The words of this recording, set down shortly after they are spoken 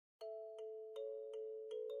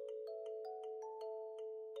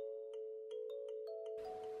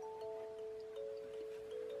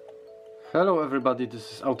Hello everybody, this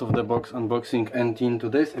is Out of the Box unboxing, and in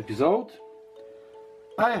today's episode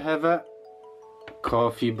I have a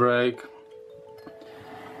coffee break.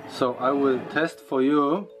 So I will test for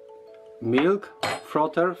you milk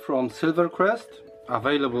frother from SilverCrest,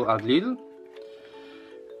 available at Lidl.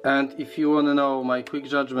 And if you want to know, my quick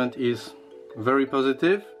judgment is very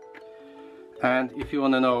positive. And if you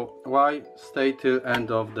want to know why, stay till end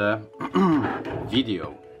of the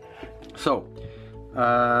video. So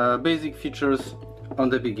basic features on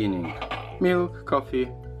the beginning: milk, coffee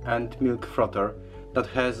and milk frother that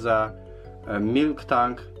has a milk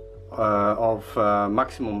tank of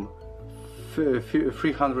maximum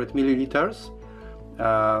 300 milliliters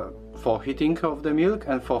for heating of the milk,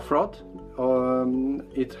 and for froth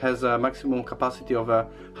it has a maximum capacity of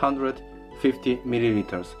 150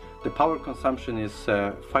 milliliters. The power consumption is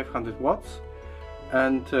 500 watts,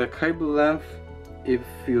 and cable length, if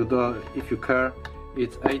you care,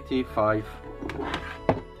 it's 85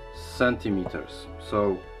 centimeters,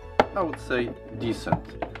 so I would say decent.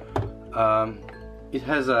 It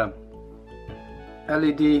has a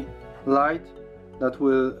LED light that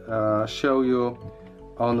will show you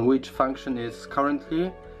on which function is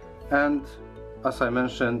currently, and as I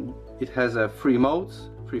mentioned, it has a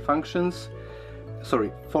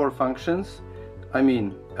four functions. I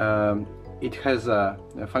mean, it has a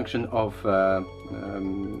function of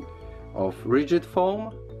rigid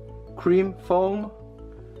foam, cream foam,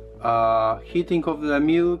 heating of the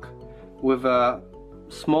milk with a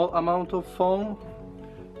small amount of foam,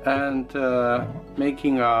 and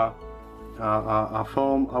making a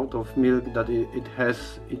foam out of milk that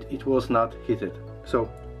it was not heated. So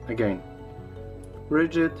again,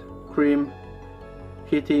 rigid, cream,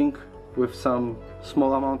 heating with some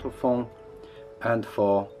small amount of foam, and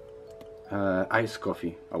for iced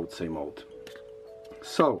coffee, I would say, mode.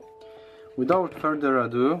 So without further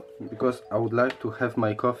ado, because I would like to have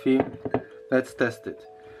my coffee, let's test it.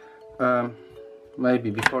 Maybe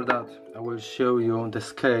before that I will show you the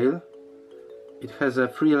scale. It has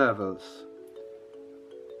 3 levels.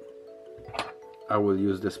 I will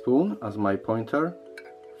use the spoon as my pointer.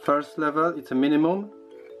 First level, it's a minimum.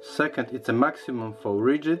 Second, it's a maximum for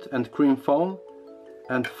rigid and cream foam.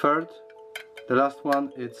 And third, the last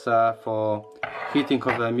one, it's for heating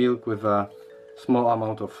of the milk with a small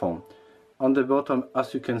amount of foam. On the bottom,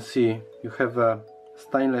 as you can see, you have a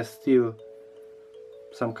stainless steel,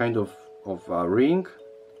 some kind of ring,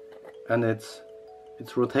 and it's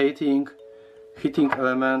rotating. Heating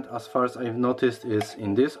element, as far as I've noticed, is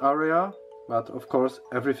in this area, but of course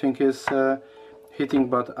everything is heating.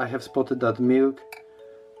 But I have spotted that milk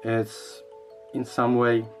is in some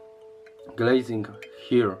way glazing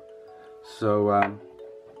here, so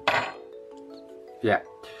yeah.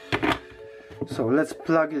 So let's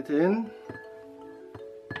plug it in,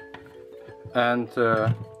 and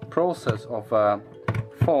process of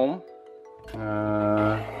foam,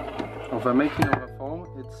 of a making of a foam,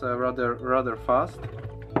 it's rather fast.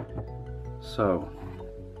 So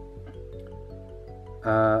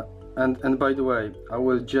and by the way, I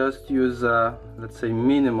will just use let's say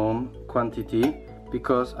minimum quantity,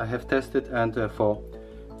 because I have tested, and for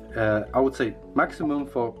I would say maximum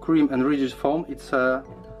for cream and rigid foam, it's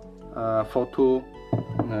for 2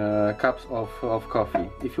 cups of coffee.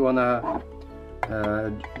 If you wanna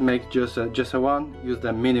make just a one, use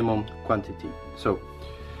the minimum quantity. So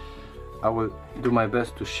I will do my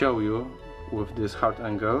best to show you with this hard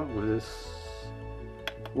angle, with this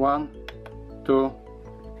 1, 2,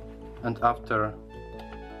 and after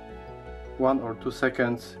 1 or 2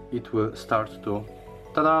 seconds it will start to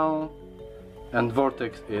ta-da, and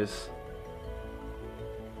vortex it's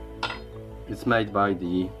made by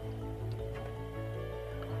the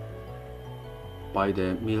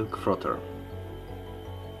milk frother.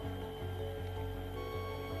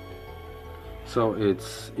 So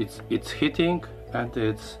it's heating, and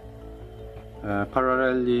it's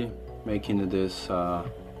parallelly making this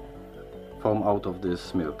foam out of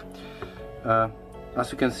this milk.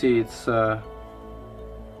 As you can see, it's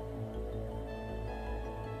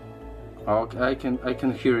I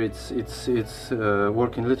can hear it's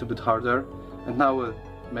working a little bit harder. And now we'll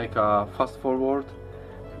make a fast forward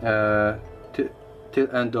till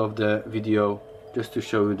end of the video, just to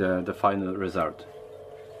show you the final result.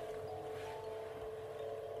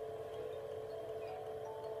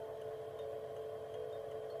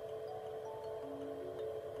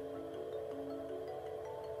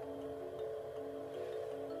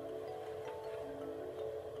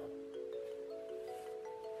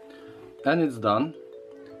 And it's done.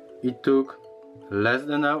 It took less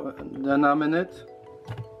than a minute.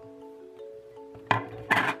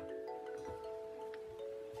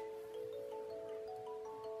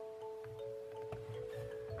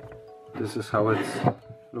 This is how it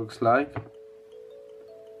looks like.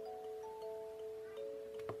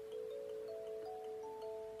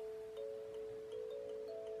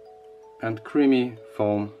 And creamy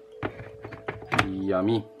foam,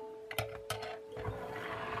 yummy.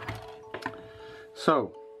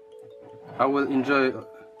 So I will enjoy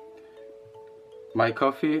my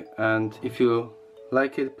coffee, and if you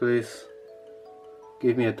like it, please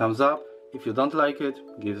give me a thumbs up. If you don't like it,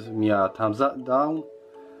 give me a thumbs down.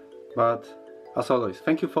 But as always,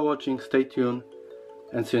 thank you for watching, stay tuned,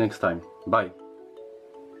 and see you next time. Bye.